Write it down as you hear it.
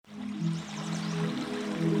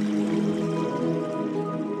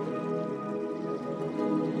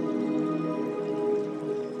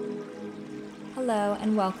Hello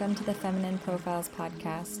and welcome to the Feminine Profiles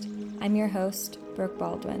podcast. I'm your host, Brooke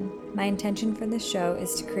Baldwin. My intention for this show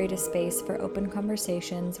is to create a space for open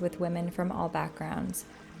conversations with women from all backgrounds,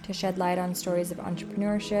 to shed light on stories of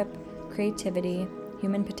entrepreneurship, creativity,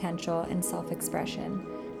 human potential, and self-expression.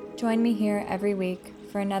 Join me here every week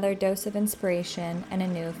for another dose of inspiration and a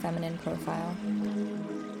new feminine profile.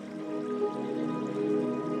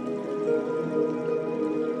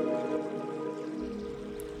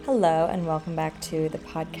 Hello and welcome back to the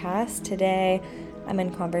podcast. Today I'm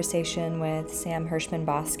in conversation with Sam Hirschmann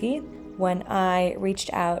Boskey. When I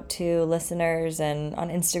reached out to listeners and on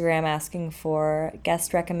Instagram asking for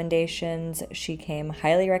guest recommendations, she came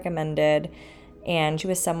highly recommended, and she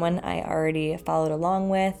was someone I already followed along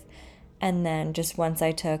with. And then just once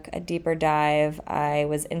I took a deeper dive, I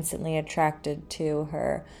was instantly attracted to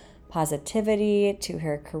her positivity, to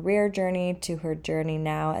her career journey, to her journey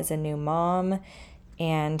now as a new mom.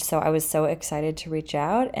 And so I was so excited to reach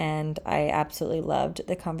out, and I absolutely loved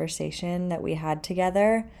the conversation that we had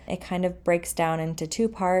together. It kind of breaks down into two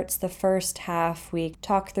parts. The first half, we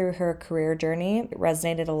talk through her career journey. It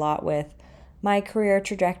resonated a lot with my career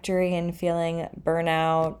trajectory and feeling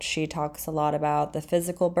burnout. She talks a lot about the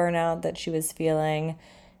physical burnout that she was feeling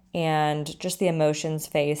and just the emotions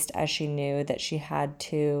faced as she knew that she had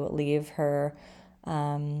to leave her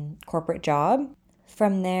corporate job.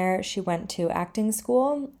 From there, she went to acting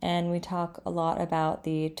school, and we talk a lot about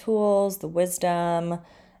the tools, the wisdom,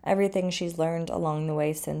 everything she's learned along the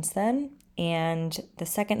way since then. And the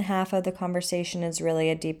second half of the conversation is really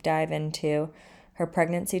a deep dive into her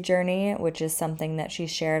pregnancy journey, which is something that she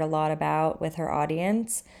shared a lot about with her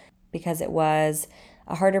audience because it was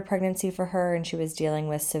a harder pregnancy for her and she was dealing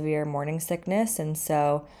with severe morning sickness. And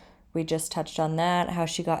so we just touched on that, how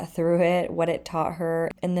she got through it, what it taught her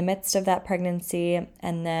in the midst of that pregnancy,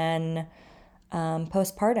 and then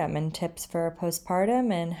postpartum and tips for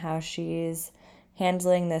postpartum and how she's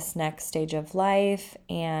handling this next stage of life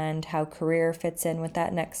and how career fits in with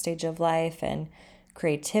that next stage of life and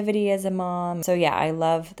creativity as a mom. So yeah, I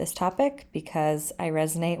love this topic because I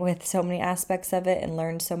resonate with so many aspects of it and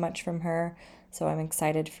learned so much from her. So I'm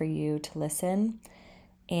excited for you to listen.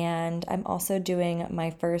 And I'm also doing my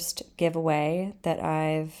first giveaway that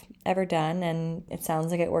I've ever done, and it sounds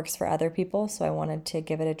like it works for other people, so I wanted to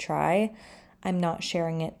give it a try. I'm not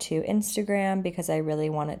sharing it to Instagram because I really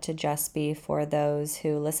want it to just be for those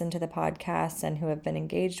who listen to the podcast and who have been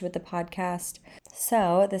engaged with the podcast.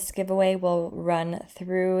 So this giveaway will run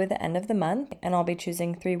through the end of the month, and I'll be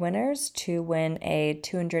choosing 3 winners to win a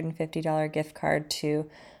 $250 gift card to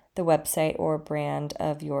the website or brand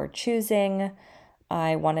of your choosing.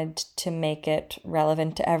 I wanted to make it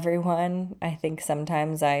relevant to everyone. I think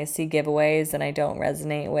sometimes I see giveaways and I don't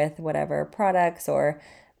resonate with whatever products or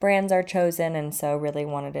brands are chosen, and so really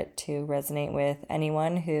wanted it to resonate with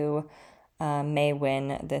anyone who may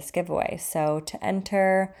win this giveaway. So to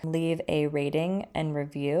enter, leave a rating and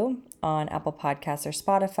review on Apple Podcasts or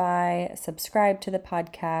Spotify, subscribe to the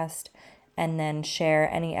podcast, and then share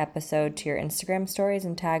any episode to your Instagram stories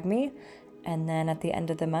and tag me. And then at the end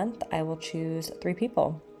of the month, I will choose 3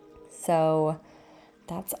 people. So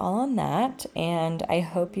that's all on that. And I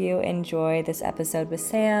hope you enjoy this episode with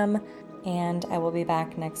Sam. And I will be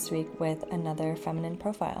back next week with another feminine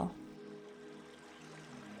profile.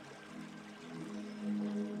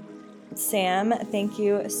 Sam, thank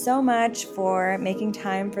you so much for making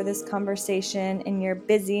time for this conversation in your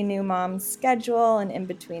busy new mom schedule and in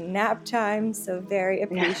between nap times. So very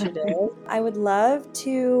appreciative. I would love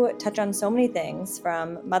to touch on so many things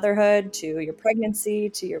from motherhood to your pregnancy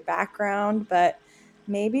to your background, but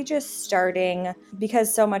maybe just starting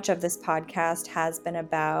because so much of this podcast has been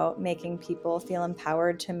about making people feel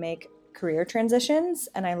empowered to make career transitions.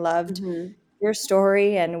 And I loved your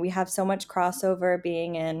story, and we have so much crossover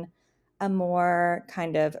being in a more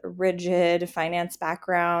kind of rigid finance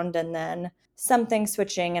background and then something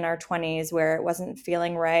switching in our 20s where it wasn't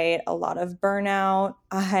feeling right, a lot of burnout.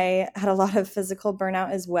 I had a lot of physical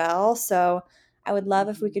burnout as well. So I would love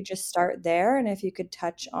if we could just start there and if you could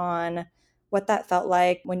touch on what that felt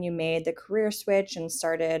like when you made the career switch and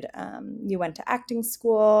started, you went to acting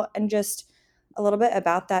school, and just a little bit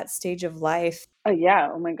about that stage of life. Oh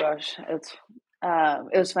yeah. Oh my gosh.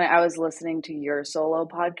 It was funny. I was listening to your solo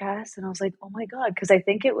podcast and I was like, oh my God. Cause I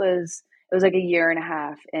think it was like a year and a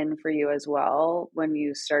half in for you as well when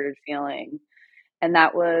you started feeling, and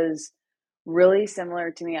that was really similar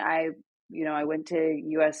to me. I went to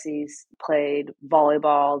USC, played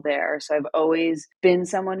volleyball there. So I've always been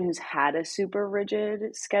someone who's had a super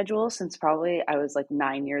rigid schedule since probably I was like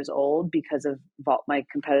 9 years old because of my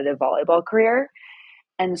competitive volleyball career.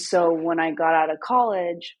 And so when I got out of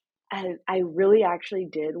college, I really actually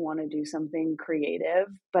did wanna do something creative,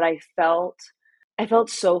 but I felt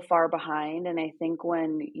so far behind, and I think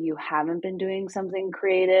when you haven't been doing something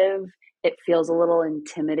creative, it feels a little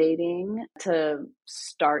intimidating to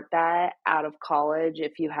start that out of college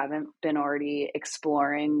if you haven't been already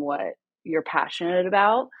exploring what you're passionate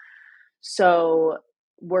about. So,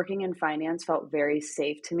 working in finance felt very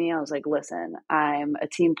safe to me. I was like, "Listen, I'm a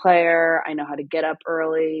team player. I know how to get up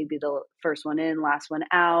early, be the first one in, last one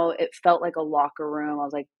out." It felt like a locker room. I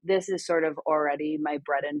was like, "This is sort of already my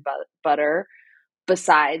bread and butter."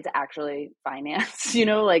 Besides actually finance,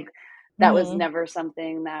 like, that was Mm-hmm. never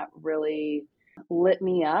something that really lit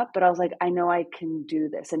me up, but I was like, "I know I can do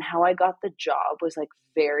this," and how I got the job was, like,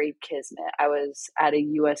 very kismet. I was at a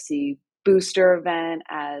USC booster event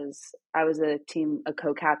as I was a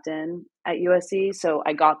co-captain at USC, so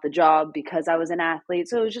I got the job because I was an athlete,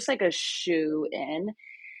 so it was just like a shoe in,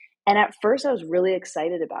 and at first I was really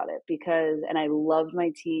excited about it because and I loved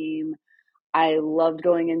my team. I loved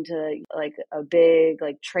going into, like, a big,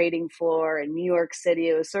 like, trading floor in New York City.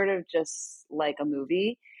 It was sort of just like a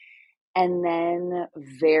movie, and then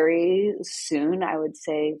very soon, I would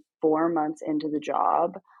say 4 months into the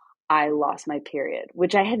job, I lost my period,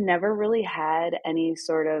 which I had never really had any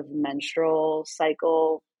sort of menstrual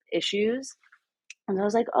cycle issues, and I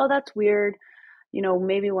was like, "Oh, that's weird."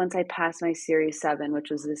 Maybe once I pass my Series 7, which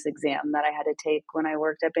was this exam that I had to take when I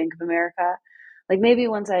worked at Bank of America, like maybe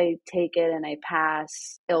once I take it and I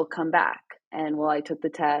pass, it'll come back. And well, I took the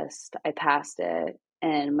test, I passed it,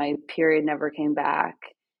 and my period never came back.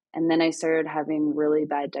 And then I started having really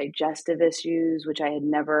bad digestive issues, which I had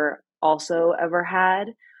never also ever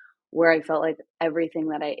had, where I felt like everything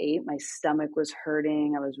that I ate, my stomach was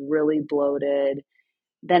hurting, I was really bloated.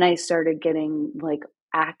 Then I started getting, like,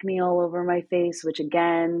 acne all over my face, which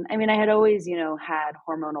again, I mean, I had always, had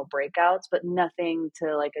hormonal breakouts, but nothing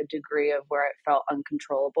to, like, a degree of where it felt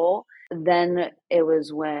uncontrollable. Then it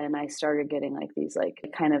was when I started getting, like, these, like,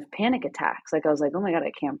 kind of panic attacks. Like, I was like, "Oh my god,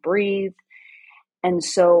 I can't breathe." And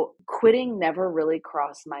so quitting never really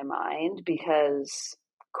crossed my mind because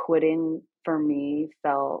quitting for me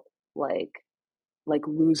felt like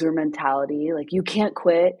loser mentality. Like, you can't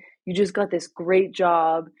quit. You just got this great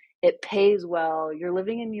job. It pays well. You're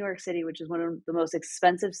living in New York City, which is one of the most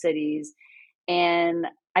expensive cities. And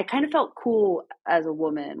I kind of felt cool as a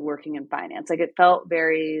woman working in finance. Like, it felt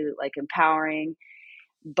very like empowering,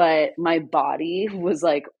 but my body was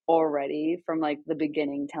like already from like the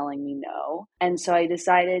beginning telling me no. And so I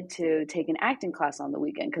decided to take an acting class on the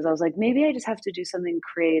weekend because I was like, maybe I just have to do something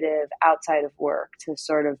creative outside of work to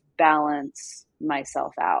sort of balance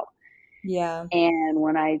myself out. Yeah. And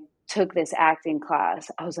when I took this acting class,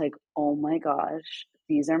 I was like, oh my gosh,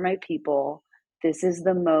 these are my people. This is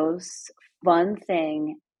the most fun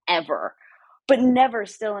thing ever. But never,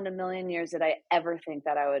 still in a million years, did I ever think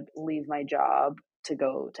that I would leave my job to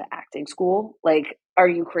go to acting school. Like, are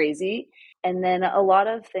you crazy? And then a lot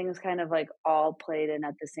of things kind of like all played in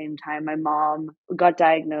at the same time. My mom got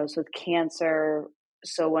diagnosed with cancer.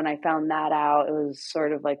 So when I found that out, it was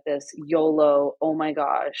sort of like this YOLO, oh my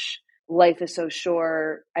gosh, life is so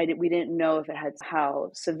short. We didn't know if it had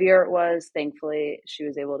how severe it was. Thankfully, she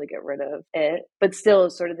was able to get rid of it. But still, it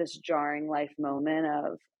was sort of this jarring life moment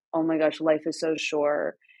of, oh my gosh, life is so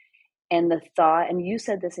short. And the thought, and you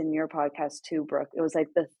said this in your podcast too, Brooke, it was like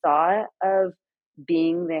the thought of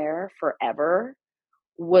being there forever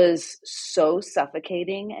was so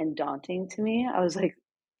suffocating and daunting to me. I was like,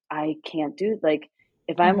 I can't do like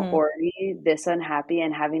if I'm Mm-hmm. already this unhappy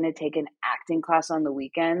and having to take an acting class on the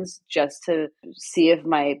weekends just to see if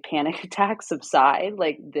my panic attacks subside,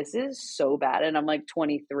 like this is so bad. And I'm like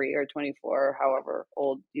 23 or 24 or however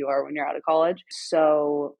old you are when you're out of college.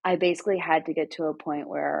 So I basically had to get to a point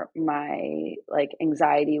where my like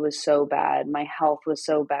anxiety was so bad, my health was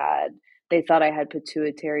so bad. They thought I had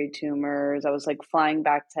pituitary tumors. I was like flying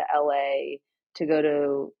back to LA to go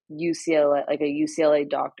to UCLA, like a UCLA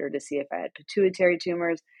doctor to see if I had pituitary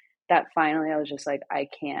tumors, that finally I was just like, I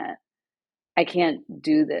can't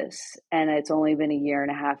do this. And it's only been a year and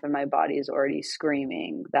a half and my body is already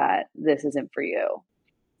screaming that this isn't for you.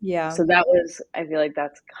 Yeah. So that was, I feel like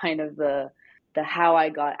that's kind of the how I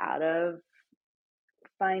got out of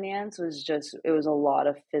finance was just, it was a lot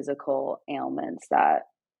of physical ailments that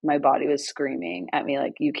my body was screaming at me,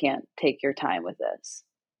 like, you can't take your time with this,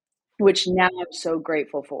 which now I'm so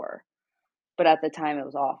grateful for. But at the time, it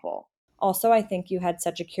was awful. Also, I think you had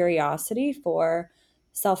such a curiosity for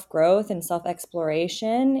self growth and self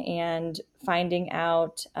exploration and finding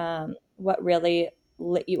out what really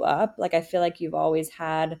lit you up. Like, I feel like you've always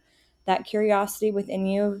had that curiosity within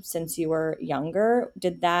you since you were younger.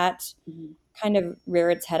 Did that Mhm. kind of rear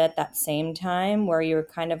its head at that same time where you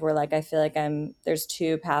kind of were like, I feel like there's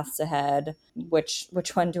two paths ahead. Which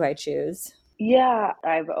one do I choose? Yeah,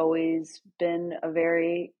 I've always been a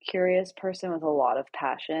very curious person with a lot of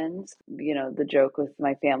passions. You know, the joke with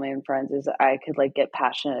my family and friends is I could like get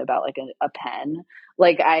passionate about like a pen.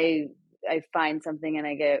 Like I find something and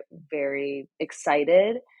I get very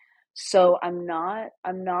excited. So I'm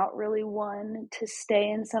not really one to stay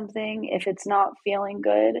in something if it's not feeling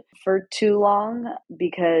good for too long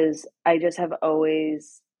because I just have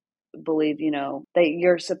always believe, that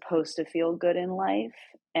you're supposed to feel good in life.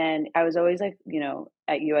 And I was always like,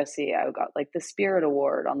 at USC, I got like the Spirit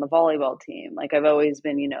Award on the volleyball team. Like I've always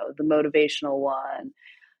been, the motivational one,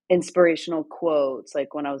 inspirational quotes.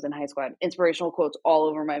 Like when I was in high school, I had inspirational quotes all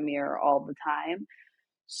over my mirror all the time.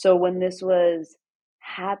 So when this was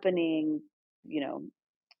happening, you know,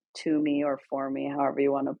 to me or for me, however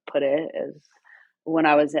you want to put it, is when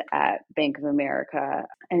I was at Bank of America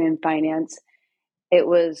and in finance, it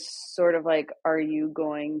was sort of like, do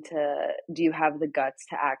you have the guts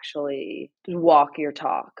to actually walk your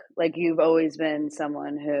talk? Like you've always been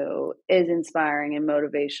someone who is inspiring and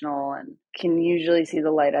motivational and can usually see the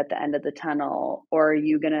light at the end of the tunnel. Or are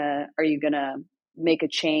you gonna make a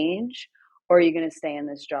change? Or are you going to stay in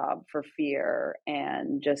this job for fear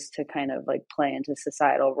and just to kind of like play into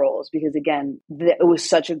societal roles? Because again, it was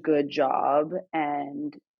such a good job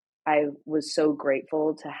and I was so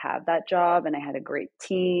grateful to have that job and I had a great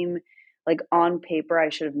team. Like on paper, I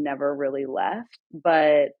should have never really left,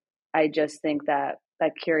 but I just think that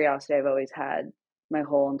that curiosity I've always had my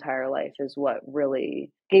whole entire life is what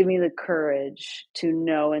really gave me the courage to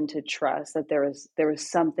know and to trust that there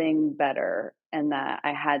was something better and that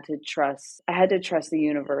I had to trust the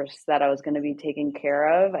universe that I was going to be taken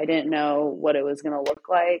care of. I didn't know what it was going to look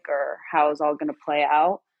like or how it was all going to play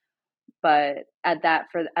out, but at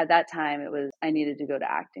that time it was I needed to go to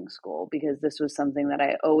acting school because this was something that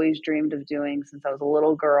I always dreamed of doing since I was a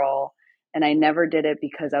little girl, and I never did it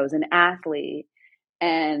because I was an athlete.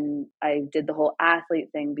 And I did the whole athlete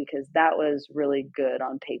thing because that was really good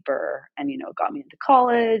on paper and got me into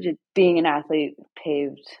college. Being an athlete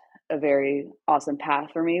paved a very awesome path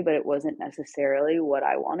for me, but it wasn't necessarily what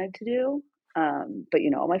I wanted to do. But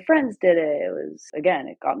all my friends did it.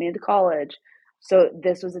 It got me into college. So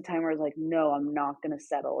this was a time where I was like, no, I'm not going to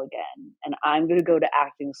settle again. And I'm going to go to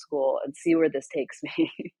acting school and see where this takes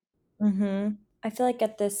me. Mm-hmm. I feel like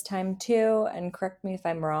at this time too, and correct me if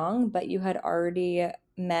I'm wrong, but you had already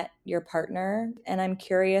met your partner, and I'm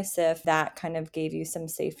curious if that kind of gave you some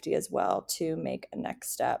safety as well to make a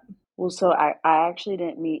next step. Well, so I actually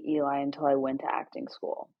didn't meet Eli until I went to acting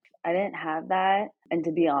school. I didn't have that. And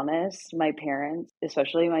to be honest, my parents,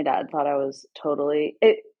 especially my dad, thought I was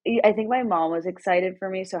I think my mom was excited for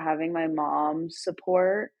me. So having my mom's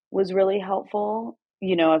support was really helpful.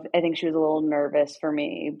 I think she was a little nervous for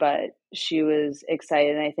me, but she was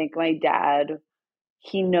excited. And I think my dad,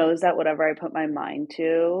 he knows that whatever I put my mind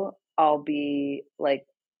to, I'll be like,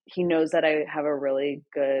 he knows that I have a really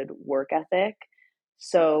good work ethic.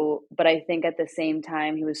 So, but I think at the same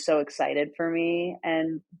time, he was so excited for me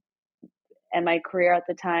and my career at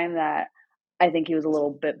the time that I think he was a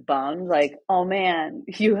little bit bummed, like, oh man,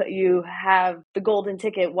 you have the golden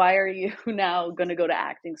ticket. Why are you now going to go to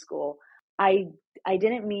acting school? I I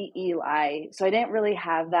didn't meet Eli, so I didn't really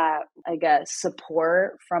have that, I guess,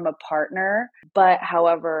 support from a partner. But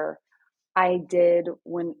however, I did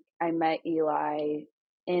when I met Eli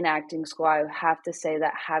in acting school. I have to say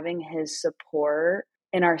that having his support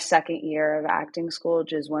in our second year of acting school,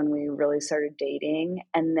 which is when we really started dating,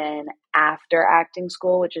 and then after acting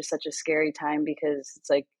school, which is such a scary time because it's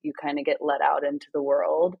like you kind of get let out into the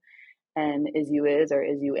world and is you is or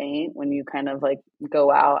is you ain't when you kind of like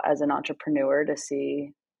go out as an entrepreneur to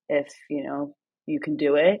see if you can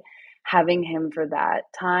do it. Having him for that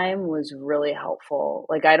time was really helpful.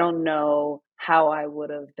 Like I don't know how I would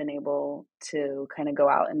have been able to kind of go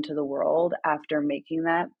out into the world after making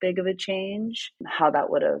that big of a change, how that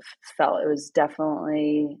would have felt. It was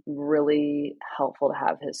definitely really helpful to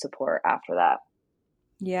have his support after that.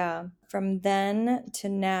 Yeah. From then to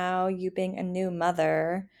now, you being a new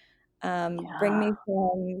mother, bring Yeah. me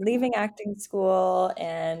from leaving acting school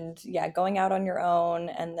and yeah, going out on your own.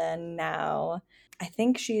 And then now, I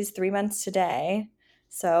think she's 3 months today.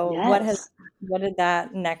 So Yes. what did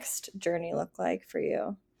that next journey look like for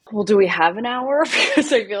you? Well, do we have an hour?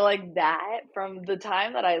 Because I feel like that from the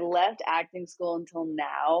time that I left acting school until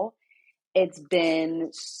now, it's been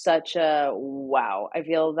such a wow. I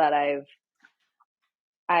feel that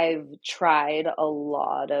I've tried a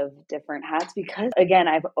lot of different hats because, again,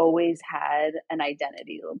 I've always had an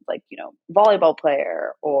identity, like, volleyball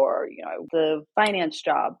player or, the finance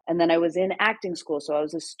job. And then I was in acting school, so I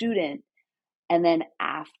was a student. And then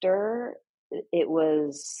after, it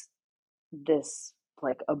was this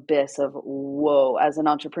like abyss of whoa, as an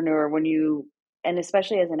entrepreneur, and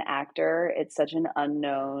especially as an actor, it's such an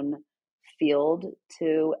unknown field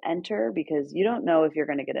to enter because you don't know if you're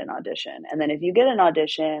going to get an audition. And then if you get an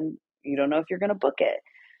audition, you don't know if you're going to book it.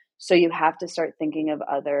 So you have to start thinking of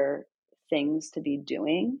other things to be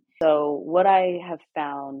doing. So what I have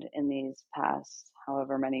found in these past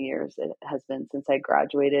however many years it has been since I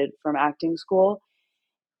graduated from acting school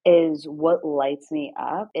is what lights me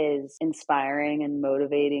up is inspiring and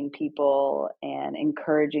motivating people and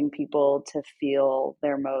encouraging people to feel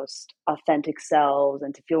their most authentic selves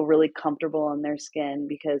and to feel really comfortable in their skin,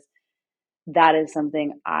 because that is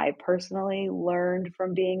something I personally learned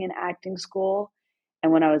from being in acting school.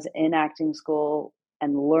 And when I was in acting school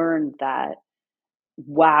and learned that,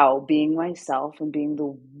 wow, being myself and being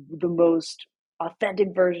the most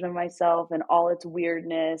authentic version of myself and all its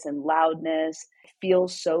weirdness and loudness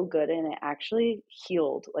feels so good, and it actually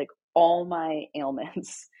healed like all my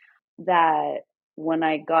ailments that when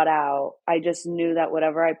I got out, I just knew that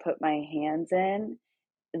whatever I put my hands in,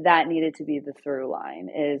 that needed to be the through line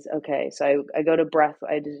is okay. So I go to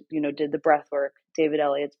I just, did the breath work, David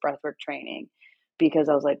Elliott's breath work training, because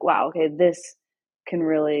I was like, wow, okay, this can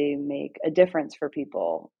really make a difference for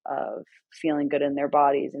people of feeling good in their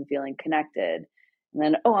bodies and feeling connected. And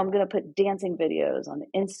then, oh, I'm going to put dancing videos on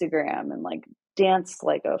Instagram and like dance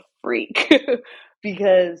like a freak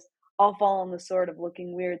because I'll fall on the sword of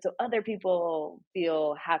looking weird so other people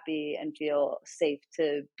feel happy and feel safe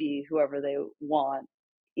to be whoever they want,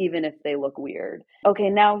 even if they look weird. Okay,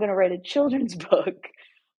 now I'm going to write a children's book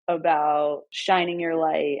about shining your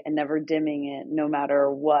light and never dimming it, no matter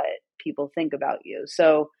what people think about you.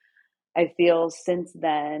 So I feel since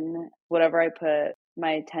then, whatever I put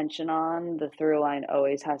my attention on, the through line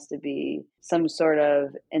always has to be some sort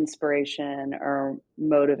of inspiration or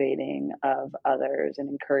motivating of others and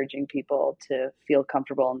encouraging people to feel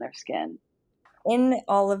comfortable in their skin. In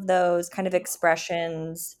all of those kind of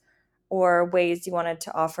expressions or ways you wanted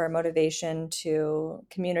to offer motivation to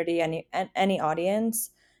community, any audience,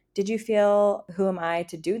 did you feel, who am I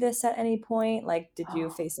to do this at any point? Like, did you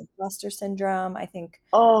face imposter syndrome? I think,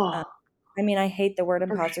 Oh, I mean, I hate the word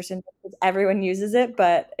for imposter syndrome because everyone uses it,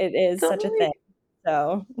 but it is such a thing.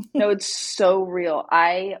 totally. So, No, it's so real.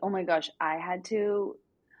 Oh my gosh, I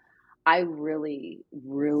really,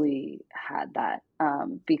 really had that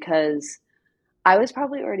because I was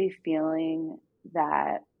probably already feeling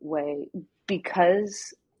that way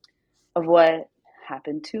because of what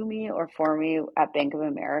happened to me or for me at Bank of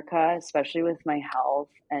America, especially with my health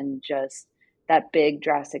and just that big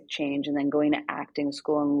drastic change, and then going to acting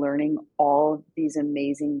school and learning all of these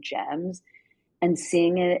amazing gems and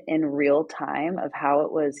seeing it in real time of how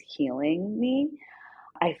it was healing me.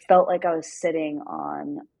 I felt like I was sitting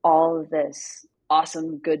on all of this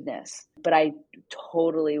awesome goodness, but I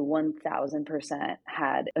totally 1000%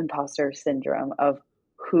 had imposter syndrome of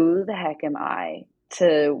who the heck am I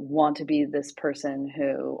to want to be this person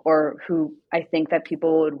who I think that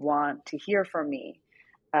people would want to hear from me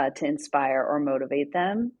to inspire or motivate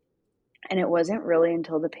them. And it wasn't really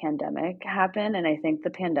until the pandemic happened. And I think the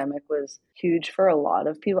pandemic was huge for a lot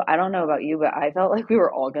of people. I don't know about you, but I felt like we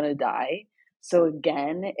were all going to die. So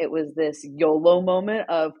again, it was this YOLO moment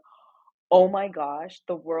of, oh my gosh,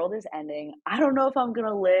 the world is ending. I don't know if I'm going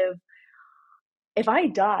to live. If I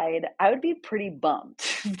died, I would be pretty bummed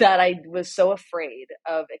that I was so afraid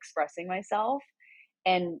of expressing myself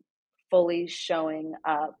and fully showing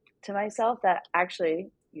up to myself. That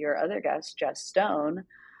actually, your other guest, Jess Stone,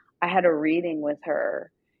 I had a reading with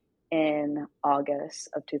her in August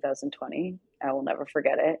of 2020. I will never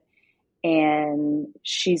forget it. And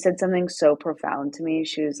she said something so profound to me.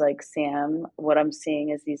 She was like, Sam, what I'm seeing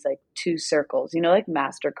is these like two circles, like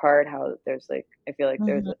MasterCard, how there's like, I feel like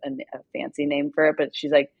there's mhm. a fancy name for it, but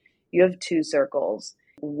she's like, you have two circles.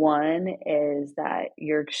 One is that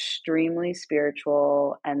you're extremely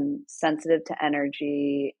spiritual and sensitive to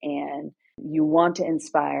energy, and you want to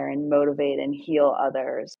inspire and motivate and heal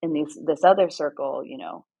others. In this other circle,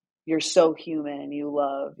 you're so human and you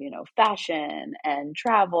love, fashion and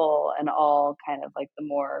travel and all kind of like the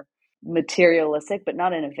more materialistic, but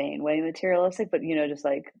not in a vain way materialistic, but, just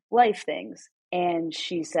like life things. And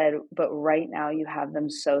she said, but right now you have them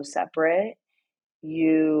so separate.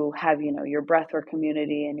 You have, your breathwork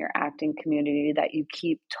community and your acting community that you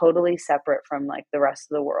keep totally separate from like the rest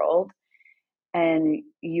of the world. and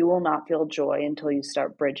you will not feel joy until you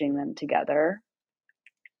start bridging them together.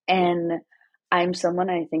 And I'm someone,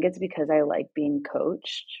 I think it's because I like being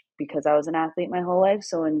coached because I was an athlete my whole life.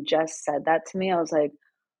 So when Jess said that to me, I was like,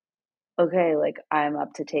 okay, like I'm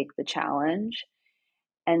up to take the challenge.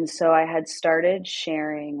 And so I had started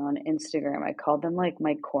sharing on Instagram. I called them like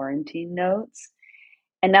my quarantine notes.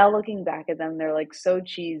 And now looking back at them, they're like so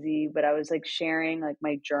cheesy, but I was like sharing like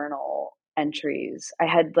my journal entries. I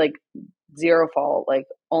had like zero fault, like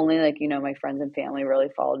only like, my friends and family really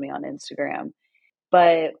followed me on Instagram.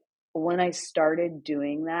 But when I started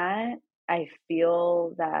doing that, I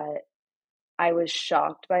feel that I was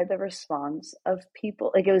shocked by the response of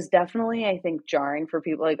people. Like it was definitely, I think, jarring for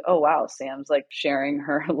people like, oh wow, Sam's like sharing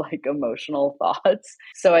her like emotional thoughts.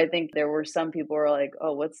 So I think there were some people who were like,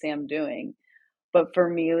 oh, what's Sam doing? But for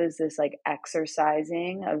me, it was this like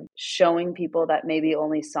exercising of showing people that maybe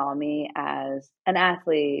only saw me as an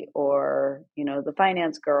athlete or, the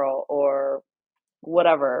finance girl or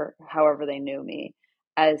whatever, however they knew me,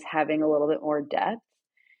 as having a little bit more depth.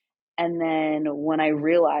 And then when I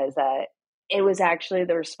realized that it was actually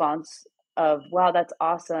the response of, wow, that's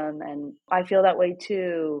awesome. And I feel that way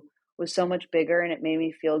too, was so much bigger. And it made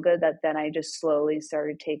me feel good that then I just slowly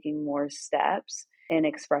started taking more steps in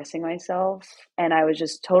expressing myself. And I was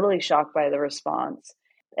just totally shocked by the response.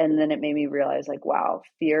 And then it made me realize, like, wow,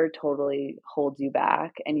 fear totally holds you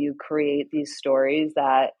back. And you create these stories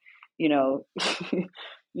that, you know,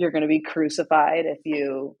 you're going to be crucified if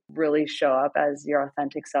you really show up as your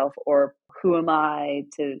authentic self. Or who am I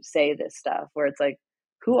to say this stuff? Where it's like,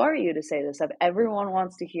 who are you to say this stuff? Everyone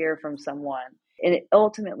wants to hear from someone. And it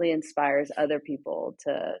ultimately inspires other people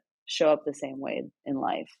to show up the same way in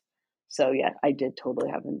life. So yeah, I did totally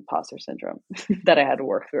have imposter syndrome that I had to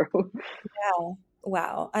work through. Yeah.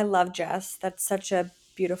 Wow. I love Jess. That's such a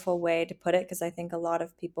beautiful way to put it because I think a lot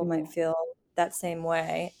of people might Yeah. feel that same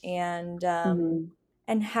way. Hmm.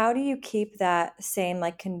 And how do you keep that same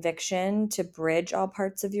like conviction to bridge all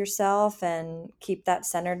parts of yourself and keep that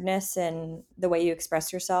centeredness in the way you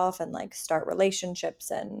express yourself and like start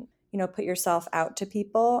relationships and, put yourself out to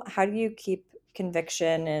people? How do you keep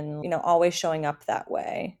conviction and, always showing up that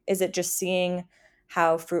way? Is it just seeing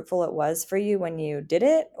how fruitful it was for you when you did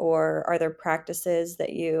it? Or are there practices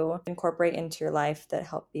that you incorporate into your life that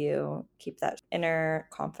help you keep that inner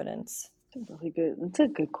confidence? It's a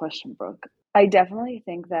good question, Brooke. I definitely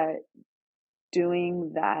think that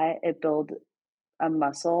doing that, it built a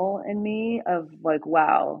muscle in me of like,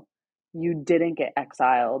 wow, you didn't get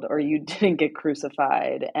exiled or you didn't get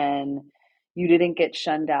crucified and you didn't get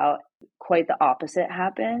shunned out. Quite the opposite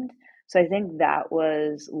happened. So I think that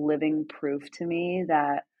was living proof to me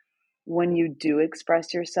that when you do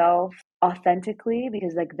express yourself authentically,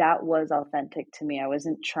 because like that was authentic to me. I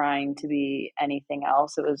wasn't trying to be anything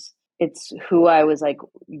else. It's who I was like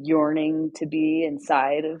yearning to be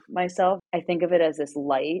inside of myself. I think of it as this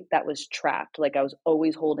light that was trapped. Like I was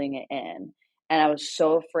always holding it in. And I was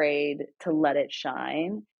so afraid to let it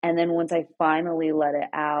shine. And then once I finally let it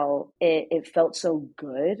out, it felt so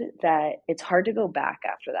good that it's hard to go back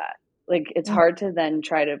after that. Like it's hard to then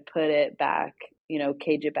try to put it back,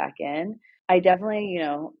 cage it back in. I definitely,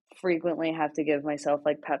 frequently have to give myself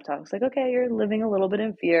like pep talks like, okay, you're living a little bit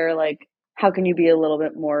in fear. Like, how can you be a little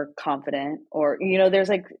bit more confident? Or, there's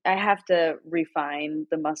like, I have to refine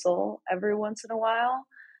the muscle every once in a while.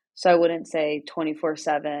 So I wouldn't say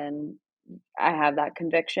 24/7, I have that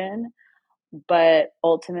conviction. But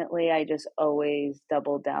ultimately, I just always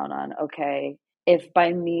double down on, okay, if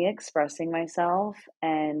by me expressing myself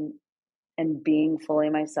and being fully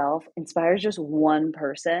myself inspires just one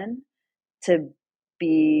person to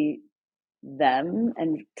be them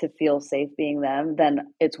and to feel safe being them,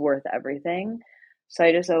 then it's worth everything. So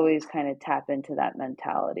I just always kind of tap into that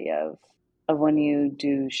mentality of when you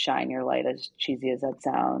do shine your light, as cheesy as that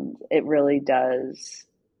sounds, it really does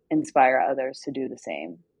inspire others to do the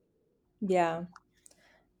same. Yeah.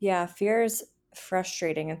 Yeah, fear is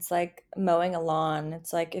frustrating. It's like mowing a lawn.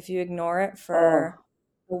 It's like if you ignore it for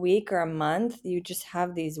Oh, a week or a month, you just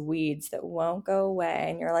have these weeds that won't go away.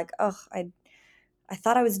 And you're like, oh, I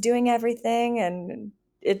thought I was doing everything. And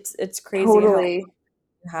it's crazy how totally.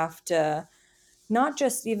 you have to not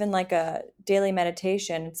just even like a daily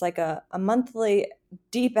meditation, it's like a monthly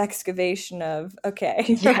deep excavation of, okay, are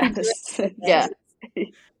we doing Yes. Yeah, this? Yeah.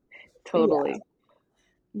 totally.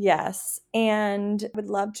 Yes. And I would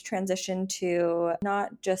love to transition to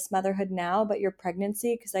not just motherhood now, but your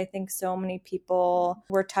pregnancy, because I think so many people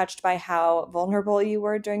were touched by how vulnerable you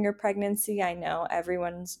were during your pregnancy. I know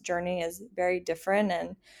everyone's journey is very different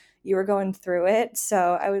and you were going through it.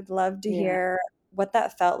 So I would love to Yeah. hear what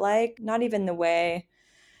that felt like, not even the way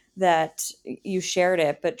that you shared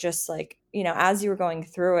it, but just like, as you were going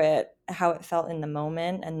through it, how it felt in the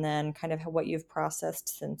moment, and then kind of what you've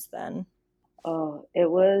processed since then. Oh, it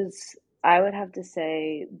was, I would have to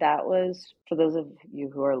say that was, for those of you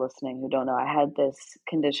who are listening who don't know, I had this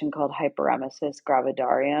condition called hyperemesis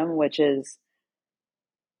gravidarum, which is,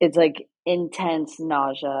 it's like intense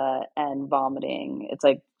nausea and vomiting. It's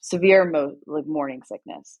like severe like morning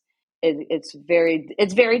sickness. It's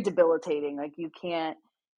very debilitating. Like you can't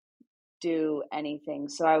do anything.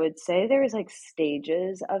 So I would say there's like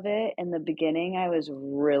stages of it. In the beginning, I was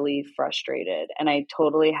really frustrated and I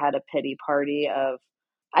totally had a pity party of,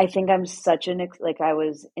 I think I'm such like I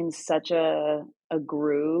was in such a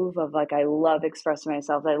groove of like I love expressing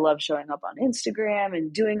myself. I love showing up on Instagram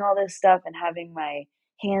and doing all this stuff and having my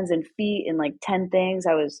hands and feet in like 10 things.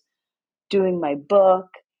 I was doing my book,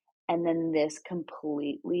 and then this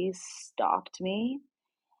completely stopped me.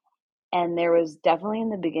 And there was definitely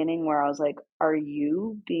in the beginning where I was like, are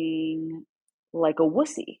you being like a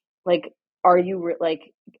wussy? Like, are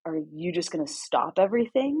you just going to stop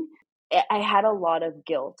everything? I had a lot of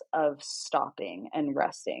guilt of stopping and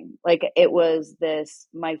resting. Like, it was this,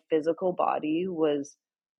 my physical body was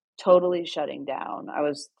totally shutting down. I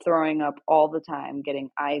was throwing up all the time, getting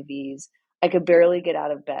IVs. I could barely get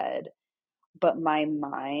out of bed, but my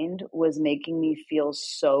mind was making me feel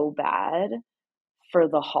so bad for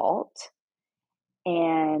the halt.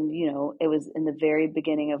 And, it was in the very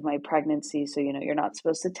beginning of my pregnancy. So, you're not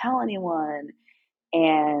supposed to tell anyone.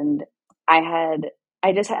 And I had,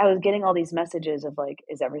 I was getting all these messages of like,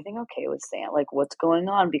 is everything okay with Sam? Like, what's going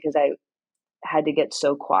on? Because I had to get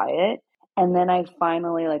so quiet. And then I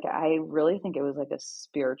finally, like, I really think it was like a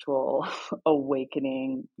spiritual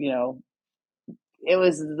awakening, it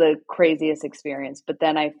was the craziest experience. But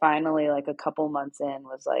then I finally, like a couple months in,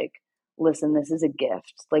 was like, listen, this is a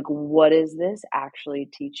gift. Like, what is this actually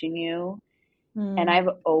teaching you? And Mm. I've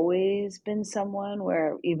always been someone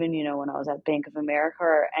where, even, when I was at Bank of America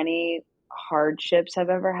or any hardships have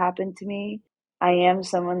ever happened to me, I am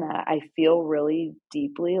someone that I feel really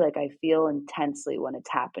deeply, like I feel intensely when it's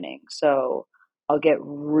happening. So I'll get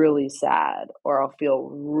really sad or I'll feel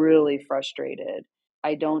really frustrated.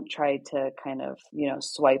 I don't try to kind of,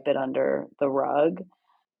 swipe it under the rug.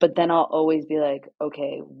 But then I'll always be like,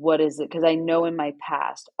 okay, what is it? Because I know in my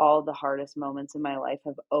past, all the hardest moments in my life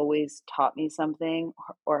have always taught me something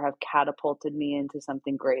or have catapulted me into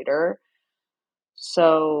something greater.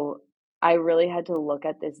 So I really had to look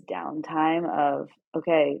at this downtime of,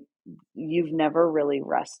 okay, you've never really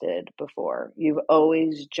rested before. You've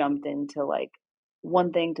always jumped into like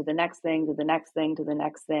one thing to the next thing to the next thing to the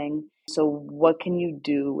next thing. So, what can you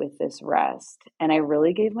do with this rest? And I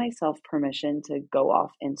really gave myself permission to go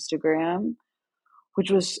off Instagram,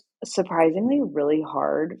 which was surprisingly really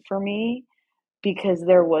hard for me because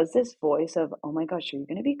there was this voice of, oh my gosh, are you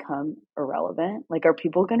going to become irrelevant? Like, are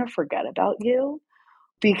people going to forget about you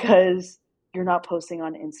because you're not posting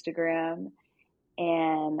on Instagram?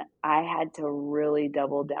 And I had to really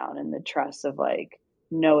double down in the trust of like,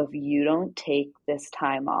 no, if you don't take this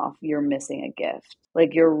time off, you're missing a gift.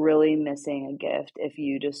 Like, you're really missing a gift if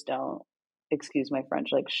you just don't, excuse my French,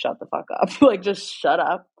 like, shut the fuck up. Like, just shut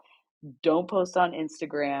up. Don't post on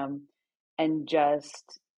Instagram and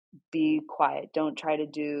just be quiet. Don't try to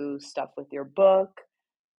do stuff with your book.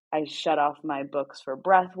 I shut off my books for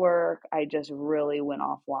breath work. I just really went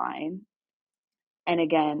offline. And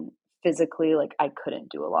again, physically, like I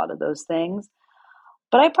couldn't do a lot of those things,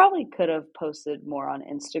 but I probably could have posted more on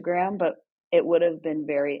Instagram, but it would have been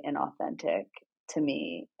very inauthentic to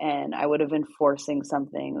me. And I would have been forcing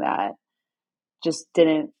something that just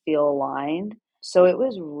didn't feel aligned. So it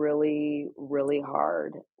was really, really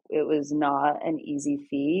hard. It was not an easy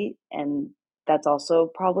feat. And that's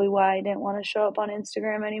also probably why I didn't want to show up on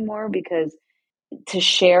Instagram anymore, because to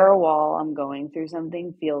share while I'm going through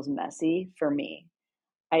something feels messy for me.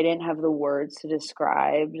 I didn't have the words to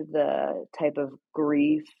describe the type of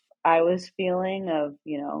grief I was feeling of,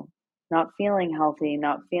 not feeling healthy,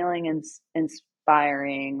 not feeling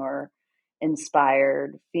inspiring or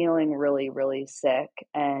inspired, feeling really, really sick.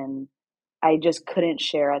 And I just couldn't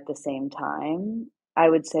share at the same time. I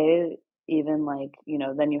would say, even like,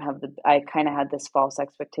 then you have I kind of had this false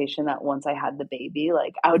expectation that once I had the baby,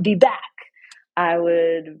 like I would be back. I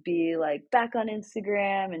would be like back on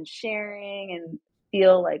Instagram and sharing and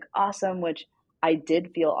feel like awesome, which I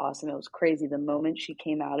did feel awesome. It was crazy. The moment she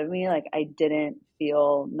came out of me, like I didn't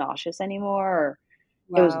feel nauseous anymore. Or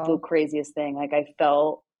it was the Wow. craziest thing. Like I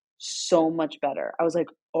felt so much better. I was like,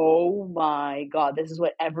 oh my God, this is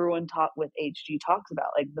what everyone talk with HG talks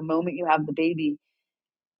about. Like the moment you have the baby,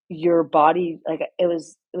 your body, like it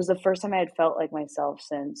was the first time I had felt like myself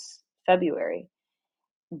since February.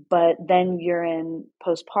 But then you're in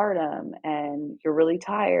postpartum and you're really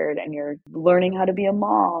tired and you're learning how to be a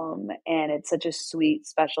mom, and it's such a sweet,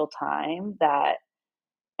 special time that,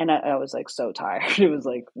 and I was like so tired. It was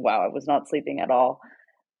like, wow, I was not sleeping at all.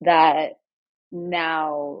 That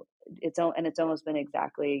now it's almost been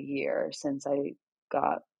exactly a year since I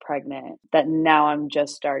got pregnant, that now I'm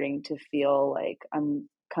just starting to feel like I'm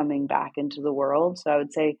coming back into the world. So I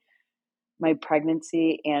would say my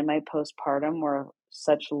pregnancy and my postpartum were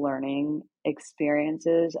such learning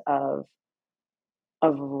experiences of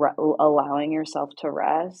allowing yourself to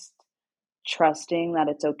rest, trusting that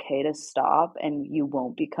it's okay to stop and you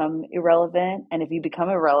won't become irrelevant. And if you become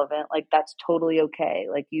irrelevant, like that's totally okay.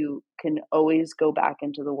 Like you can always go back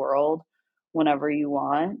into the world whenever you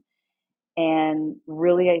want. And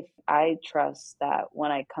really, I trust that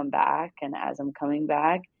when I come back and as I'm coming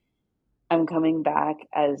back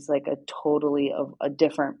as like a totally of a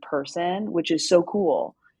different person, which is so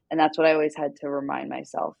cool. And that's what I always had to remind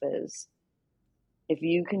myself is if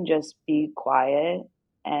you can just be quiet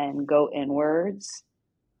and go inwards,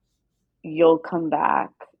 you'll come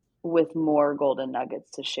back with more golden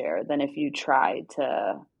nuggets to share than if you try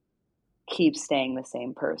to keep staying the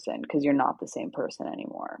same person, because you're not the same person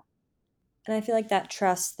anymore. And I feel like that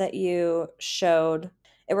trust that you showed,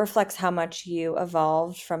 it reflects how much you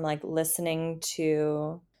evolved from like listening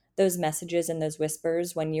to those messages and those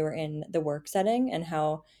whispers when you were in the work setting, and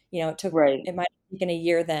how, Right. it might have taken a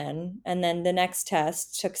year then, and then the next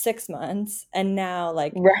test took 6 months. And now,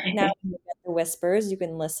 like, now Right. when you get the whispers, you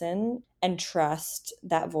can listen and trust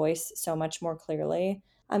that voice so much more clearly.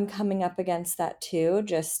 I'm coming up against that too,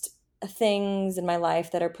 just things in my life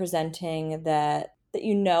that are presenting that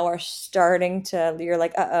are starting to, you're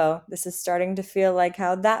like, uh-oh, this is starting to feel like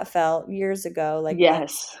how that felt years ago. Like,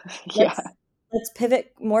 Yes. Yeah. let's let's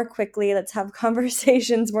pivot more quickly. Let's have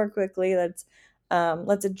conversations more quickly. Let's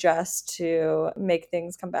adjust to make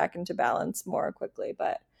things come back into balance more quickly.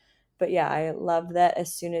 But yeah, I love that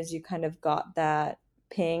as soon as you kind of got that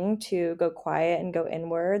ping to go quiet and go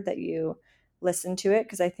inward, that you listen to it,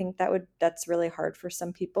 because I think that's really hard for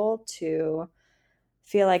some people to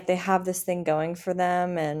feel like they have this thing going for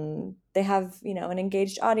them, and they have, an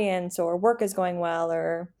engaged audience, or work is going well,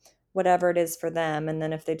 or whatever it is for them. And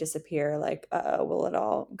then if they disappear, like, uh-oh, will it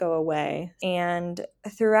all go away? And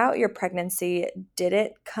throughout your pregnancy, did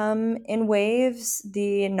it come in waves,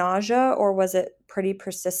 the nausea, or was it pretty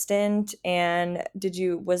persistent? And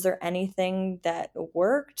was there anything that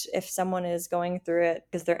worked if someone is going through it?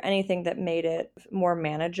 Is there anything that made it more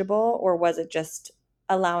manageable, or was it just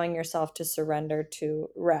allowing yourself to surrender to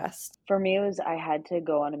rest? For me, it was I had to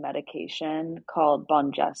go on a medication called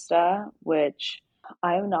Bongesta, which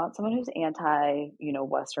I am not someone who's anti,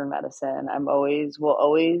 Western medicine. Will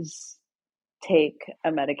always take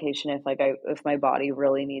a medication if my body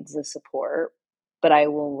really needs the support. But I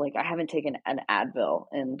haven't taken an Advil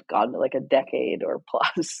in God like a decade or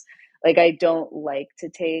plus. Like I don't like to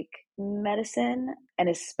take medicine, and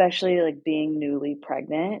especially like being newly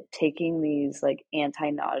pregnant, taking these like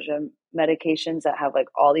anti-nausea medications that have like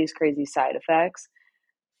all these crazy side effects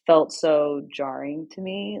felt so jarring to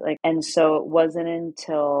me. Like, and so it wasn't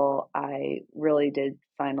until I really did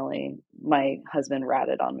finally, my husband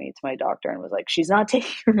ratted on me to my doctor and was like, she's not taking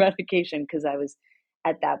her medication. Cause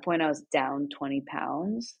at that point, I was down 20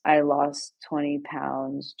 pounds. I lost 20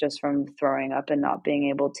 pounds just from throwing up and not being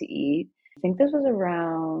able to eat. I think this was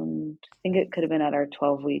I think it could have been at our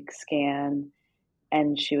 12-week scan.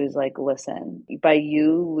 And she was like, listen, by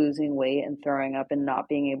you losing weight and throwing up and not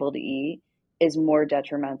being able to eat is more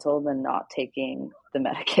detrimental than not taking the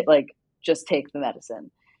medicine. Like, just take the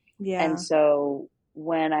medicine. And Yeah. so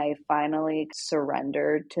when I finally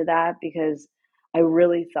surrendered to that, because I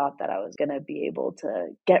really thought that I was going to be able to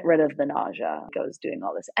get rid of the nausea. I was doing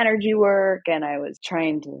all this energy work and I was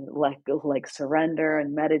trying to like surrender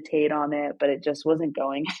and meditate on it, but it just wasn't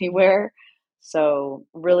going anywhere. So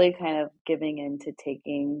really kind of giving in to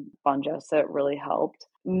taking Bonjesta really helped.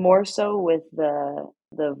 More so with the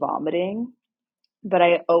vomiting, but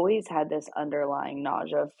I always had this underlying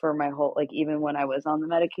nausea for my whole, like, even when I was on the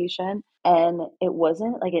medication. And it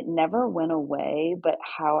wasn't like it never went away, but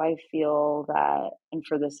how I feel that, and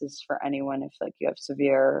for this is for anyone, if like you have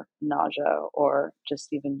severe nausea or just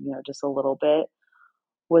even, just a little bit,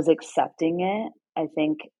 was accepting it. I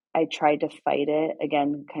think I tried to fight it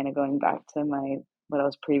again, kind of going back to what I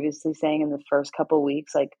was previously saying in the first couple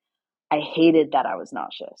weeks, like I hated that I was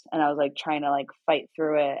nauseous and I was like trying to like fight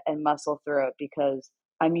through it and muscle through it because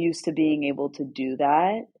I'm used to being able to do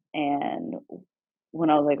that. And when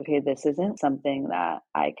I was like, okay, this isn't something that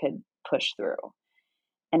I could push through.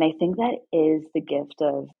 And I think that is the gift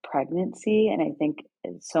of pregnancy. And I think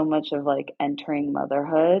so much of like entering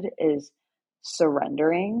motherhood is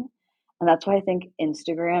surrendering. And that's why I think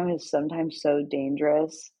Instagram is sometimes so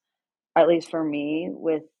dangerous, at least for me,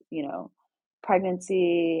 with, you know,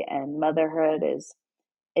 pregnancy and motherhood is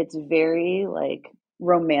it's very like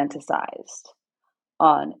romanticized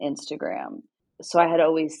on Instagram. So I had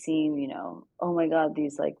always seen, you know, oh my God,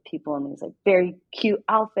 these like people in these like very cute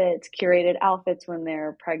outfits, curated outfits when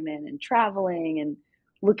they're pregnant and traveling and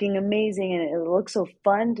looking amazing. And it looks so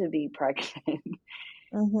fun to be pregnant. And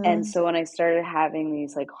Mm-hmm. so when I started having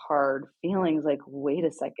these like hard feelings, like, wait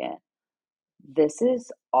a second, this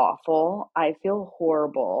is awful. I feel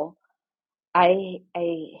horrible. I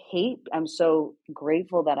hate I'm so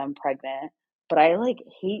grateful that I'm pregnant, but I like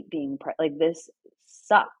hate being like this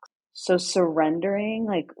sucks. So surrendering,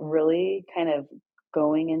 like really kind of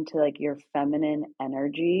going into like your feminine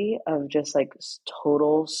energy of just like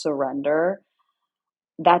total surrender.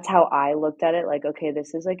 That's how I looked at it. Like, okay,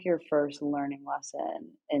 this is like your first learning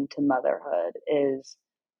lesson into motherhood is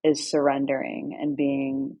surrendering and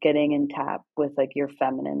being getting in tap with like your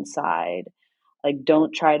feminine side. Like,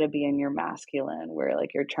 don't try to be in your masculine where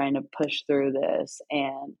like you're trying to push through this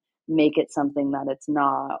and make it something that it's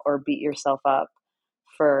not, or beat yourself up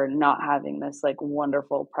for not having this like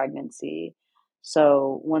wonderful pregnancy.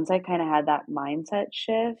 So once I kind of had that mindset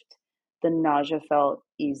shift, the nausea felt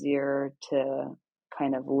easier to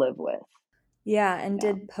kind of live with. Yeah, and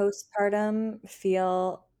Yeah. did postpartum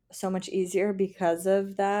feel so much easier because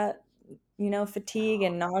of that, fatigue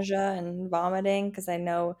and nausea and vomiting? Because I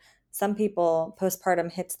know some people,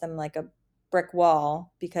 postpartum hits them like a brick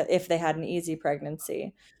wall because if they had an easy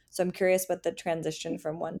pregnancy. So I'm curious what the transition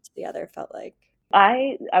from one to the other felt like.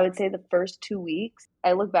 I would say the first 2 weeks,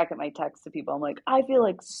 I look back at my texts to people, I'm like, I feel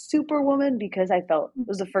like superwoman because I felt it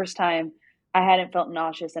was the first time I hadn't felt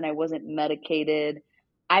nauseous and I wasn't medicated.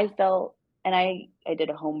 I felt and I did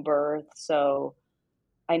a home birth, so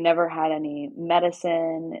I never had any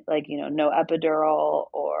medicine, like, you know, no epidural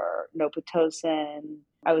or no Pitocin.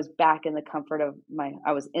 I was in the comfort of my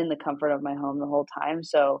home the whole time.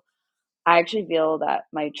 So I actually feel that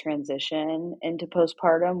my transition into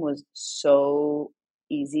postpartum was so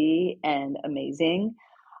easy and amazing.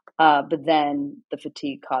 But then the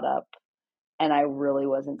fatigue caught up and I really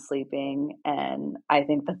wasn't sleeping. And I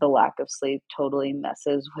think that the lack of sleep totally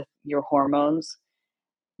messes with your hormones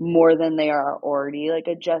more than they are already like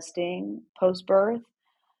adjusting post birth.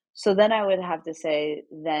 So then I would have to say,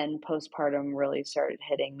 then postpartum really started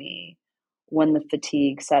hitting me when the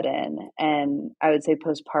fatigue set in. And I would say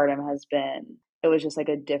postpartum it was just like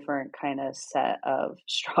a different kind of set of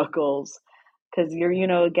struggles. Cause you're, you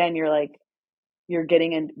know, again, you're like, you're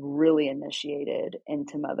getting really initiated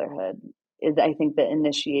into motherhood. I think the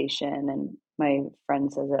initiation, and my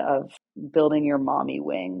friend says it, of building your mommy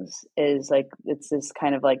wings is like it's this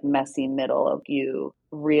kind of like messy middle of you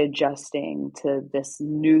readjusting to this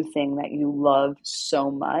new thing that you love so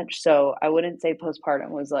much. So I wouldn't say postpartum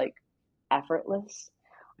was like effortless.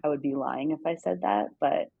 I would be lying if I said that,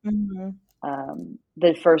 but Mhm.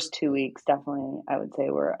 the first 2 weeks definitely I would say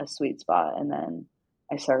were a sweet spot, and then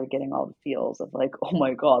I started getting all the feels of like, oh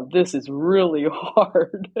my God, this is really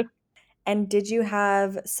hard. And did you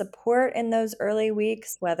have support in those early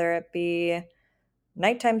weeks, whether it be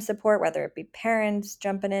nighttime support, whether it be parents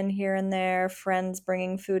jumping in here and there, friends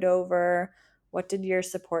bringing food over? What did your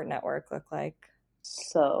support network look like?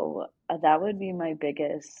 So that would be my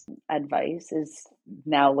biggest advice is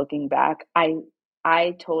now looking back.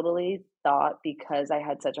 I totally thought because I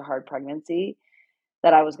had such a hard pregnancy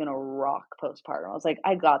that I was gonna rock postpartum. I was like,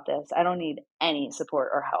 I got this. I don't need any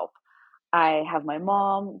support or help. I have my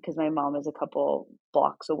mom because my mom is a couple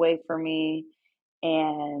blocks away from me.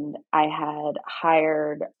 And I had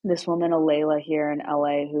hired this woman, Alayla, here in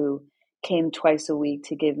LA, who came twice a week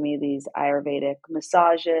to give me these Ayurvedic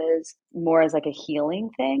massages, more as like a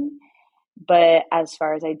healing thing. But as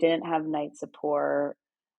far as I didn't have night support,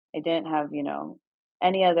 I didn't have, you know,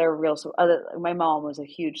 any other real other. My mom was a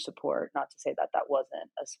huge support. Not to say that that wasn't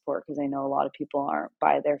a support, because I know a lot of people aren't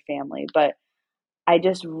by their family, but I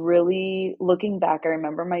just really, looking back, I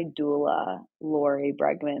remember my doula, Lori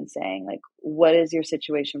Bregman, saying, like, what is your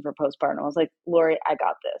situation for postpartum? I was like, Lori, I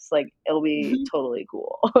got this. Like, it'll be totally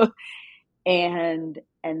cool. And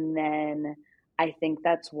then I think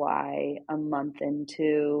that's why a month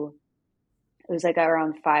into, it was like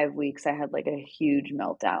around 5 weeks, I had like a huge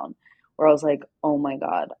meltdown where I was like, oh my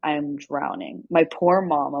God, I'm drowning. My poor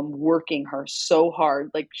mom, I'm working her so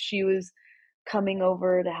hard. Like, she was coming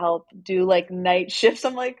over to help do like night shifts.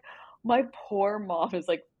 I'm like, my poor mom is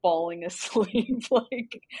like falling asleep.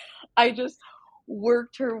 Like I just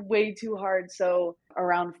worked her way too hard. So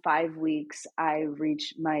around 5 weeks, I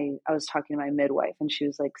was talking to my midwife and she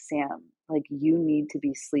was like, Sam, like you need to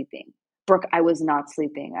be sleeping. Brooke, I was not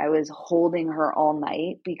sleeping. I was holding her all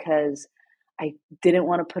night because I didn't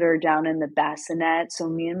want to put her down in the bassinet. So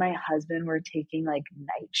me and my husband were taking like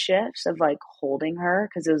night shifts of like holding her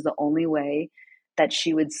because it was the only way that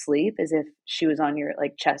she would sleep is if she was on your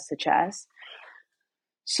like chest to chest.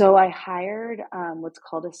 So I hired what's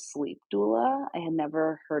called a sleep doula. I had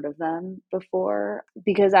never heard of them before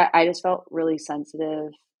because I just felt really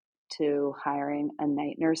sensitive to hiring a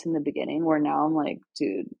night nurse in the beginning, where now I'm like,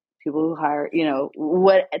 dude, people who hire,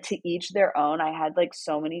 what, to each their own. I had like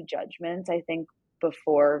so many judgments, I think,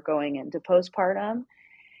 before going into postpartum.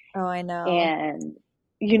 Oh, I know. And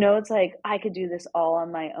it's like I could do this all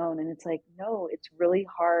on my own, and it's like no, it's really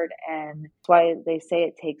hard, and that's why they say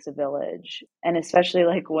it takes a village. And especially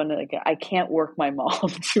like when like I can't work my mom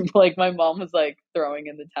to like my mom was like throwing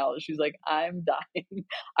in the towel. She's like, I'm dying.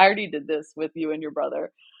 I already did this with you and your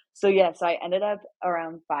brother. So yeah, so I ended up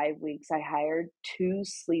around 5 weeks. I hired two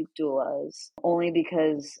sleep doulas only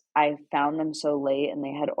because I found them so late and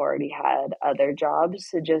they had already had other jobs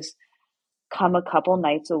to just come a couple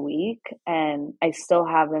nights a week, and I still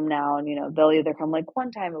have them now, and they'll either come like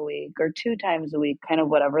one time a week or two times a week, kind of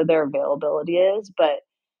whatever their availability is. But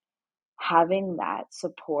having that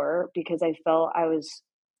support, because I felt I was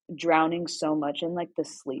drowning so much in like the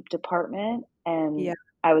sleep department, Yeah. and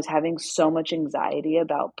I was having so much anxiety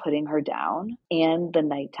about putting her down, and the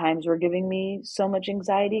night times were giving me so much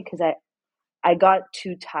anxiety because I got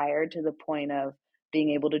too tired to the point of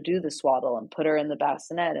being able to do the swaddle and put her in the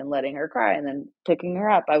bassinet and letting her cry and then picking her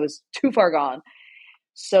up. I was too far gone.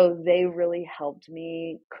 So they really helped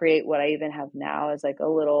me create what I even have now as like a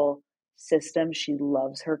little system. She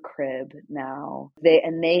loves her crib now.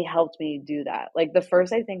 They helped me do that. Like the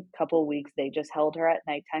first, I think, couple weeks, they just held her at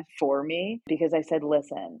nighttime for me because I said,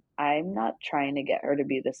 listen, I'm not trying to get her to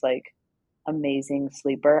be this like amazing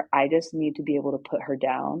sleeper. I just need to be able to put her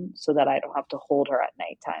down so that I don't have to hold her at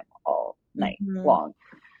nighttime all night Hmm. long.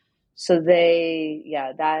 So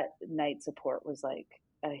that night support was like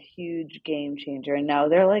a huge game changer. And now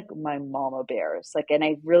they're like my mama bears. Like, and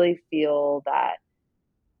I really feel that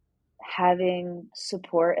having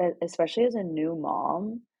support, especially as a new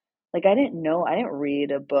mom, like I didn't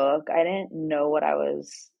read a book, I didn't know what I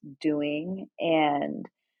was doing. And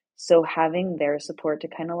so having their support to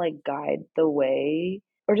kind of like guide the way,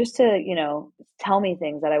 or just to, tell me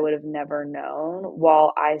things that I would have never known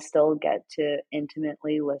while I still get to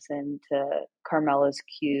intimately listen to Carmela's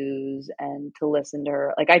cues and to listen to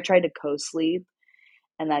her. Like I tried to co-sleep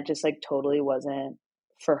and that just like totally wasn't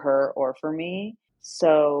for her or for me.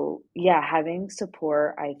 So, yeah, having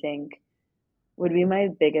support, I think, would be my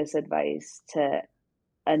biggest advice to,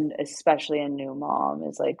 and especially a new mom,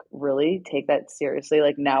 is like really take that seriously.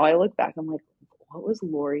 Like now I look back, I'm like, what was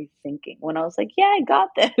Lori thinking when I was like, yeah, I got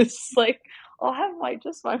this. Like I'll have my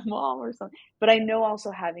mom or something. But I know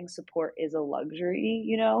also having support is a luxury.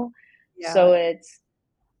 Yeah. So it's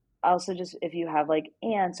also just if you have like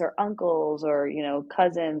aunts or uncles or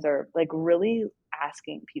cousins, or like really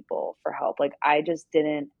asking people for help. Like I just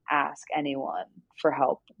didn't ask anyone for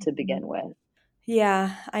help to begin with.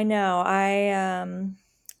 Yeah, I know.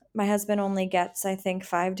 My husband only gets, I think,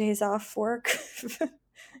 5 days off work.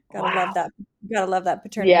 Gotta love Wow. that. Gotta love that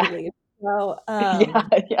paternity Yeah. leave. So, Yeah.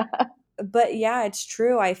 Yeah. but yeah, it's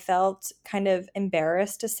true. I felt kind of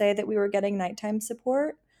embarrassed to say that we were getting nighttime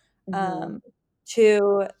support, Hmm. um,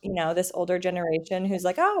 to, this older generation who's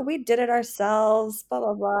like, "Oh, we did it ourselves, blah,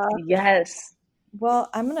 blah, blah." Yes. Well,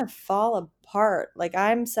 I'm gonna fall apart. Like,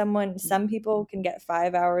 some people can get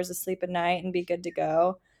 5 hours of sleep a night and be good to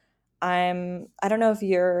go. I don't know if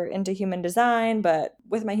you're into human design, but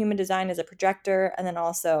with my human design as a projector, and then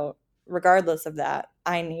also regardless of that,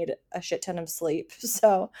 I need a shit ton of sleep.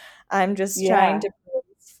 So I'm just trying Yeah. to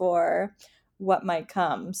brace for what might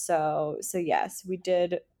come. So yes, we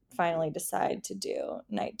did finally decide to do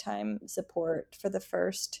nighttime support for the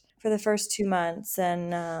first 2 months,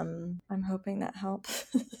 and I'm hoping that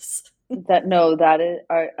helps. That no, that is,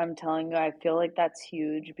 I'm telling you, I feel like that's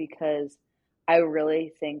huge because I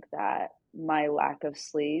really think that my lack of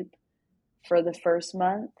sleep for the first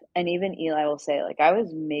month, and even Eli will say, like, I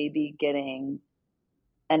was maybe getting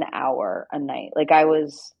an hour a night. Like,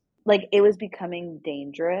 it was becoming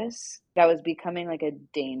dangerous. I was becoming like a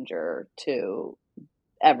danger to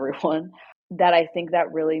everyone, that I think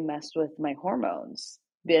that really messed with my hormones.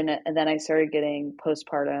 And then I started getting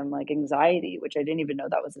postpartum like anxiety, which I didn't even know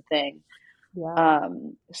that was a thing. Yeah.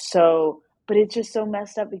 So, but it's just so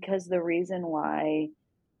messed up because the reason why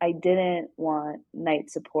I didn't want night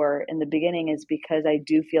support in the beginning is because I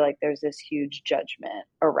do feel like there's this huge judgment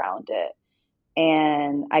around it.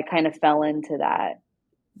 And I kind of fell into that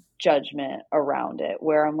judgment around it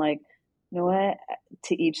where I'm like, you know what?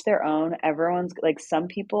 To each their own. Everyone's like, some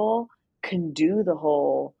people can do the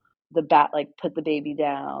whole, like put the baby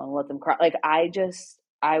down, let them cry. Like,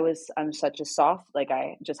 I'm such a soft, like,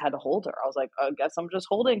 I just had to hold her. I was like, I guess I'm just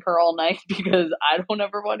holding her all night because I don't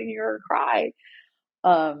ever want to hear her cry.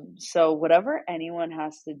 So whatever anyone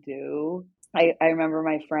has to do, I remember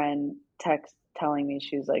my friend telling me,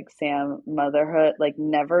 she was like, Sam, motherhood, like,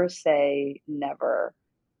 never say never,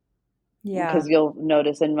 because Yeah. you'll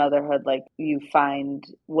notice in motherhood, like, you find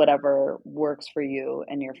whatever works for you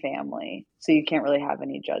and your family. So you can't really have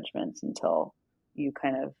any judgments until you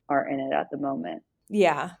kind of are in it at the moment.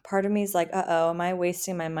 Yeah. Part of me is like, uh-oh, am I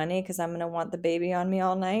wasting my money because I'm going to want the baby on me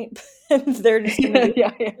all night? And they're just going to be,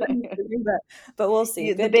 Yeah, yeah. but we'll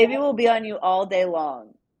see. The Good baby dad. will be on you all day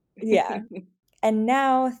long. Yeah. And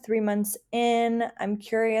now, 3 months in, I'm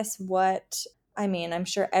curious I'm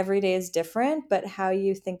sure every day is different, but how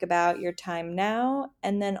you think about your time now.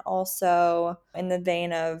 And then also in the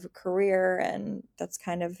vein of career. And that's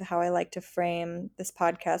kind of how I like to frame this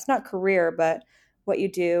podcast, not career, but what you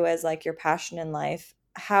do as like your passion in life.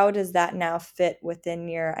 How does that now fit within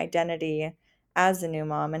your identity as a new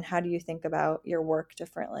mom? And how do you think about your work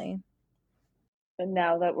differently? But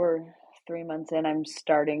now that we're 3 months in, I'm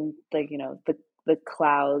starting, like, the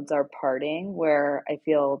clouds are parting, where I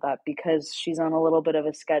feel that because she's on a little bit of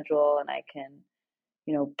a schedule and I can,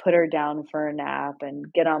 put her down for a nap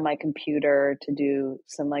and get on my computer to do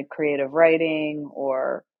some like creative writing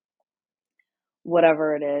or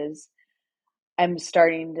whatever it is. I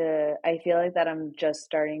feel like that I'm just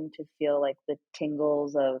starting to feel like the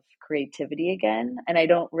tingles of creativity again. And I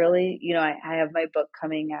don't really, I have my book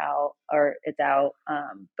coming out, or it's out,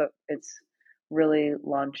 but it's really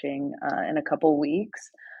launching in a couple weeks.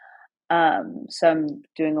 So I'm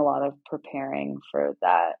doing a lot of preparing for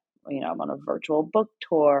that. I'm on a virtual book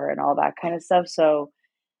tour and all that kind of stuff. So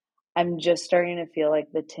I'm just starting to feel like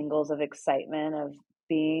the tingles of excitement of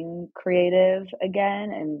being creative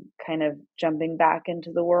again and kind of jumping back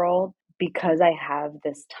into the world because I have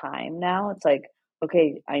this time now. It's like,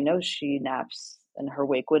 okay, I know she naps and her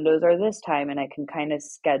wake windows are this time, and I can kind of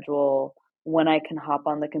schedule when I can hop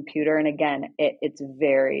on the computer. And again, it's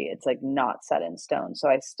like not set in stone. So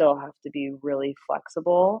I still have to be really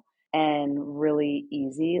flexible and really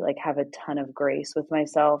easy, like have a ton of grace with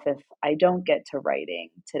myself if I don't get to writing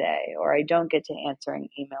today or I don't get to answering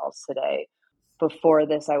emails today. Before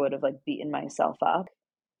this, I would have like beaten myself up.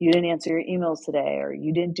 You didn't answer your emails today, or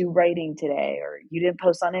you didn't do writing today, or you didn't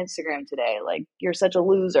post on Instagram today. Like, you're such a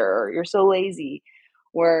loser, or you're so lazy.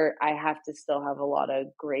 Where I have to still have a lot of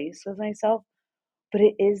grace with myself. But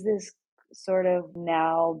it is this sort of,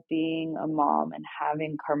 now being a mom and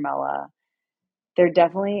having Carmela, there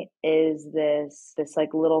definitely is this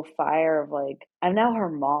like little fire of like, I'm now her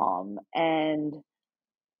mom, and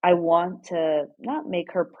I want to not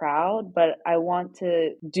make her proud, but I want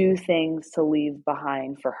to do things to leave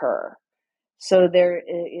behind for her. So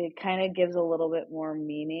it kind of gives a little bit more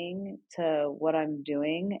meaning to what I'm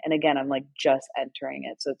doing. And again, I'm like just entering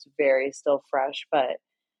it, so it's very still fresh, but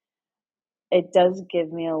it does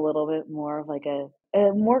give me a little bit more of like a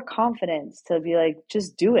more confidence to be like,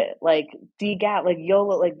 just do it. Like, DGAT, like,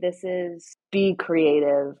 YOLO, like, this is, be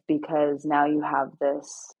creative, because now you have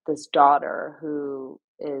this daughter who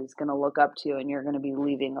is going to look up to you, and you're going to be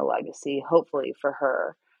leaving a legacy, hopefully for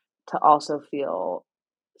her to also feel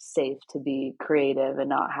safe to be creative and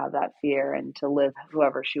not have that fear, and to live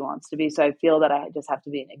whoever she wants to be. So I feel that I just have to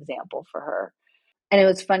be an example for her. And it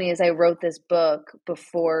was funny, is I wrote this book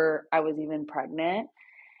before I was even pregnant,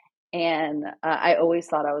 and I always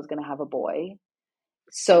thought I was going to have a boy.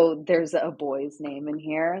 So there's a boy's name in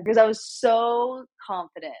here because I was so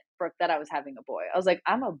confident, Brooke, that I was having a boy. I was like,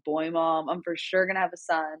 I'm a boy mom. I'm for sure going to have a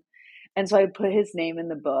son. And so I put his name in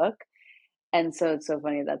the book. And so it's so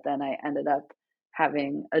funny that then I ended up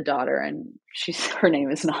having a daughter, and her name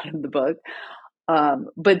is not in the book.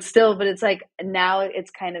 But it's like, now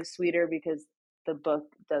it's kind of sweeter because the book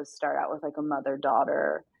does start out with like a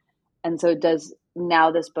mother-daughter. And so it does,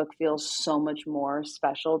 now this book feels so much more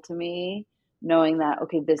special to me, knowing that,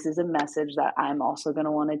 okay, this is a message that I'm also going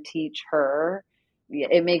to want to teach her.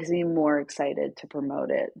 It makes me more excited to promote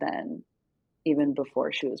it than even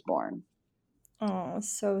before she was born. Oh,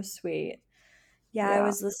 so sweet. Yeah, I Yeah.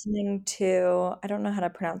 was listening to, I don't know how to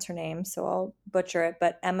pronounce her name, so I'll butcher it,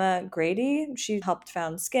 but Emma Grady. She helped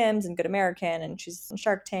found Skims and Good American, and she's on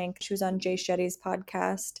Shark Tank. She was on Jay Shetty's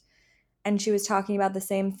podcast. And she was talking about the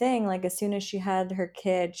same thing. Like, as soon as she had her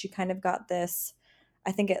kid, she kind of got this,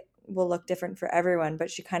 I think it will look different for everyone,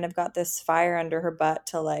 but she kind of got this fire under her butt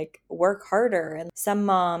to like work harder. And some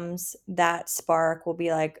moms, that spark will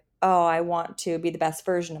be like, oh, I want to be the best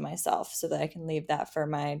version of myself so that I can leave that for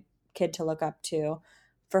my kid to look up to.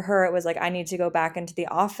 For her, it was like, I need to go back into the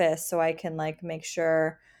office so I can like make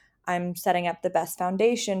sure I'm setting up the best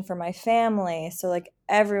foundation for my family. So like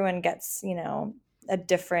everyone gets, a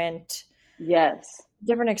Yes.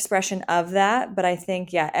 different expression of that. But I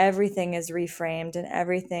think, yeah, everything is reframed and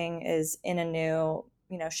everything is in a new,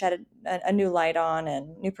 shed a new light on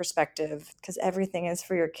and new perspective, because everything is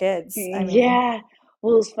for your kids. I mean, Yeah.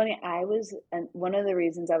 Well, it's funny. And one of the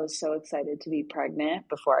reasons I was so excited to be pregnant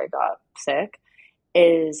before I got sick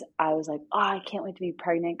is I was like, oh, I can't wait to be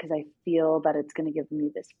pregnant because I feel that it's going to give me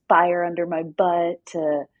this fire under my butt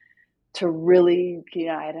to really,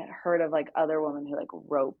 I had heard of like other women who like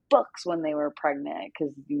wrote books when they were pregnant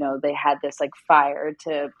because, they had this like fire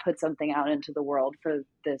to put something out into the world for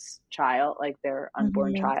this child, like their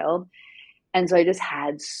unborn mhm. child. And so I just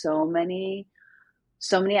had so many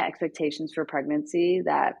expectations for pregnancy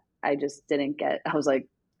that I just didn't get. I was like,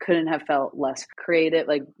 couldn't have felt less creative,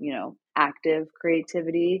 like, active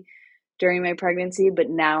creativity during my pregnancy. But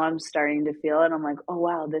now I'm starting to feel it. I'm like, oh,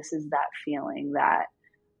 wow, this is that feeling that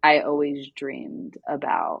I always dreamed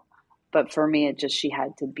about. But for me, she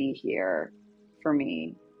had to be here for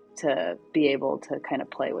me to be able to kind of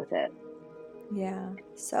play with it. Yeah,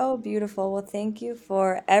 so beautiful. Well, thank you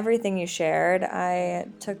for everything you shared. I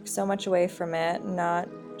took so much away from it, not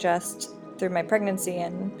just through my pregnancy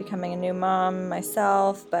and becoming a new mom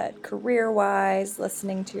myself, but career-wise,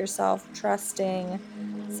 listening to yourself, trusting.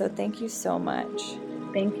 So thank you so much.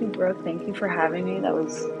 Thank you, Brooke. Thank you for having me. That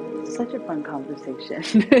was such a fun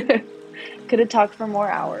conversation. Could have talked for more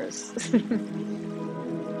hours.